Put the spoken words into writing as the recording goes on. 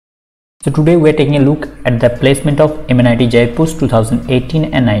So today we are taking a look at the placement of MNIT Jaipur's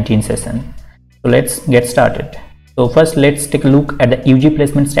 2018 and 19 session. So let's get started. So first let's take a look at the Uji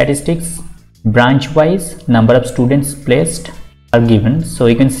Placement Statistics. Branch wise number of students placed are given. So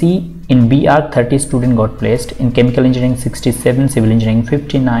you can see in BR 30 students got placed, in Chemical Engineering 67, Civil Engineering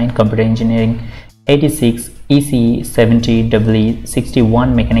 59, Computer Engineering 86, ECE 70, EE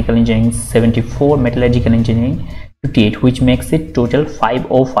 61, Mechanical Engineering 74, Metallurgical Engineering 58, which makes it total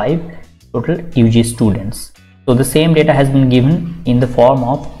 505 total UG students. So the same data has been given in the form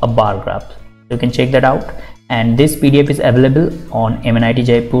of a bar graph. So you can check that out, and this PDF is available on MNIT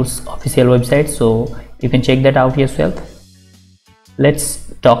Jaipur's official website, so you can check that out yourself.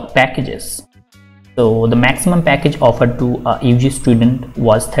 Let's talk packages. So the maximum package offered to a UG student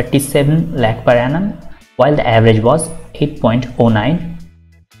was 37 lakh per annum, while the average was 8.09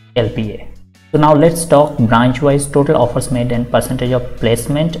 LPA. So now let's talk branch wise total offers made and percentage of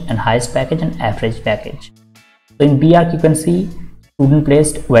placement and highest package and average package. So in BR you can see student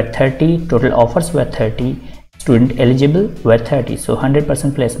placed were 30, total offers were 30, student eligible were 30, so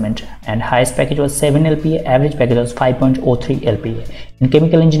 100% placement, and highest package was 7 LPA, average package was 5.03 LPA. In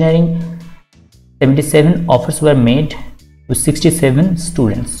Chemical Engineering 77 offers were made to 67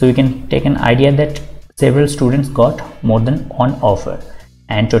 students, so you can take an idea that several students got more than one offer,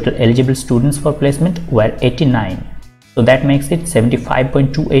 and total eligible students for placement were 89, so that makes it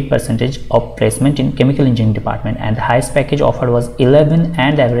 75.28% of placement in Chemical Engineering department, and the highest package offered was 11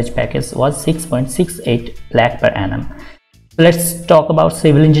 and the average package was 6.68 lakh per annum. So let's talk about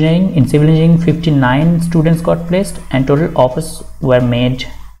Civil Engineering. In Civil Engineering 59 students got placed, and total offers were made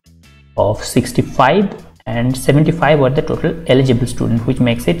of 65, and 75 were the total eligible students, which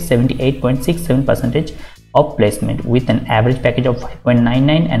makes it 78.67% of placement with an average package of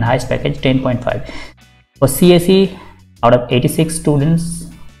 5.99 and highest package 10.5. For CSE, out of 86 students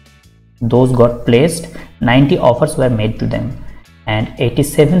those got placed, 90 offers were made to them and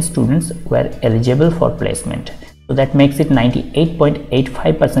 87 students were eligible for placement, so that makes it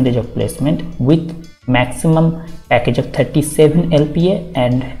 98.85% of placement with maximum package of 37 LPA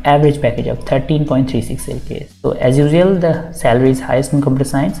and average package of 13.36 LPA. So as usual, the salary is highest in computer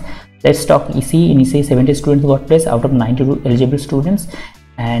science. Let's talk ECE. In ECE 70 students got placed out of 92 eligible students,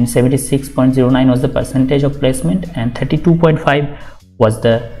 and 76.09 was the percentage of placement, and 32.5 was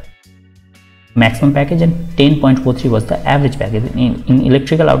the maximum package, and 10.43 was the average package. In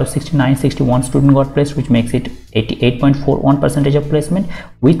electrical, out of 69, 61 students got placed, which makes it 88.41% of placement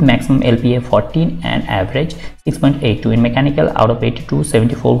with maximum LPA 14 and average 6.82. In mechanical, out of 82,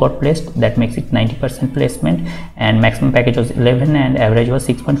 74 got placed, that makes it 90% placement, and maximum package was 11 and average was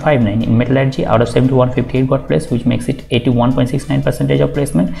 6.59. In metallurgy, out of 71, 58 got placed, which makes it 81.69% of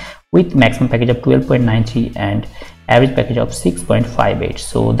placement with maximum package of 12.93 and average package of 6.58.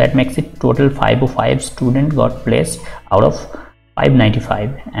 so that makes it total 505 student got placed out of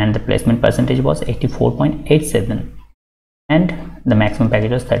 595, and the placement percentage was 84.87, and the maximum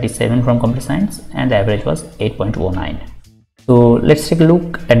package was 37 from computer science and the average was 8.09. So let's take a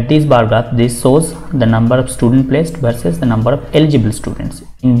look at this bar graph. This shows the number of students placed versus the number of eligible students.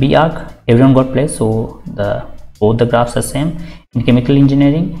 In BR everyone got placed, so both the graphs are same. In Chemical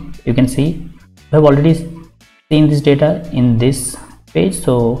Engineering you can see we have already seen this data in this page,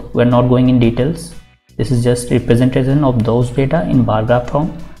 so we're not going in details. This is just representation of those data in bar graph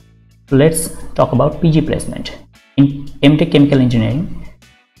form. So let's talk about PG placement. In M.Tech Chemical Engineering,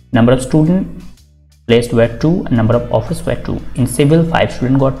 number of students placed were 2 and number of offers were 2. In Civil, 5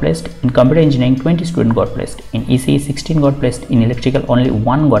 students got placed. In Computer Engineering, 20 students got placed. In ECE, 16 got placed. In Electrical, only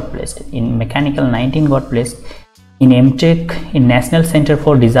 1 got placed. In Mechanical, 19 got placed. In M.Tech, in National Center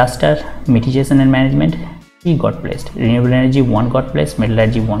for Disaster Mitigation and Management, 3 got placed. Renewable Energy, 1 got placed.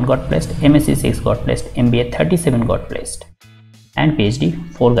 Metallurgy, 1 got placed. M.Sc, 6 got placed. MBA, 37 got placed. And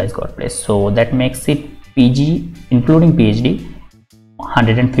PhD, 4 guys got placed. So that makes it PG including PhD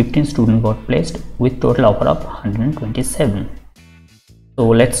 115 students got placed with total offer of 127. So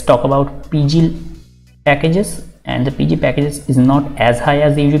let's talk about PG packages, and the PG packages is not as high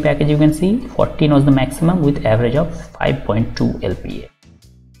as the UG package. You can see 14 was the maximum with average of 5.2 LPA.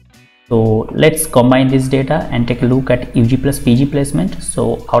 So let's combine this data and take a look at UG plus PG placement.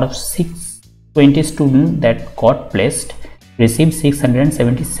 So out of 620 students that got placed received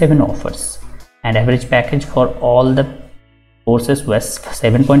 677 offers, and average package for all the courses was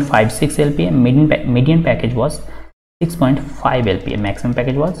 7.56 LPA. Median package was 6.5 LPA. Maximum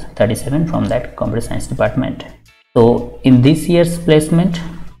package was 37 from that computer science department. So in this year's placement,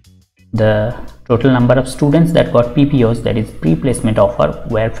 the total number of students that got PPOs, that is pre-placement offer,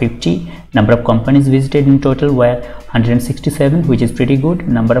 were 50. Number of companies visited in total were 167, which is pretty good.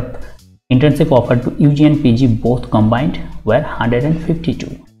 Number of Internship offered to UG and PG both combined were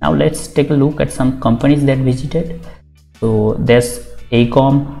 152. Now let's take a look at some companies that visited. So there's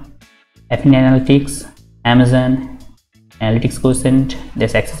Acom, Affin Analytics, Amazon, Analytics Quotient,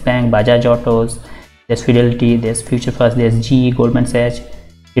 there's Axis Bank, Bajaj Autos, there's Fidelity, there's Future First, there's GE, Goldman Sachs,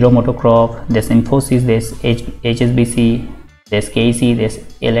 Hero Motocrop, there's Infosys, there's HSBC, there's KC, there's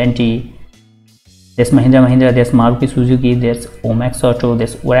L&T, there's Mahindra, there's Maruti Suzuki, there's Omax Auto,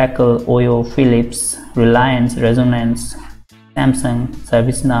 there's Oracle, Oyo, Philips, Reliance, Resonance, Samsung,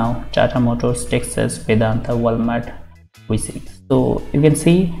 ServiceNow, Tata Motors, Texas, Vedanta, Walmart, V6. So you can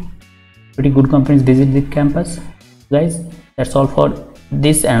see pretty good companies visit the campus. Guys, that's all for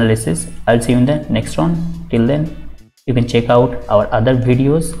this analysis. I'll see you in the next one. Till then, you can check out our other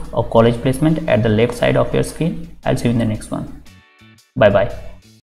videos of college placement at the left side of your screen. I'll see you in the next one. Bye bye.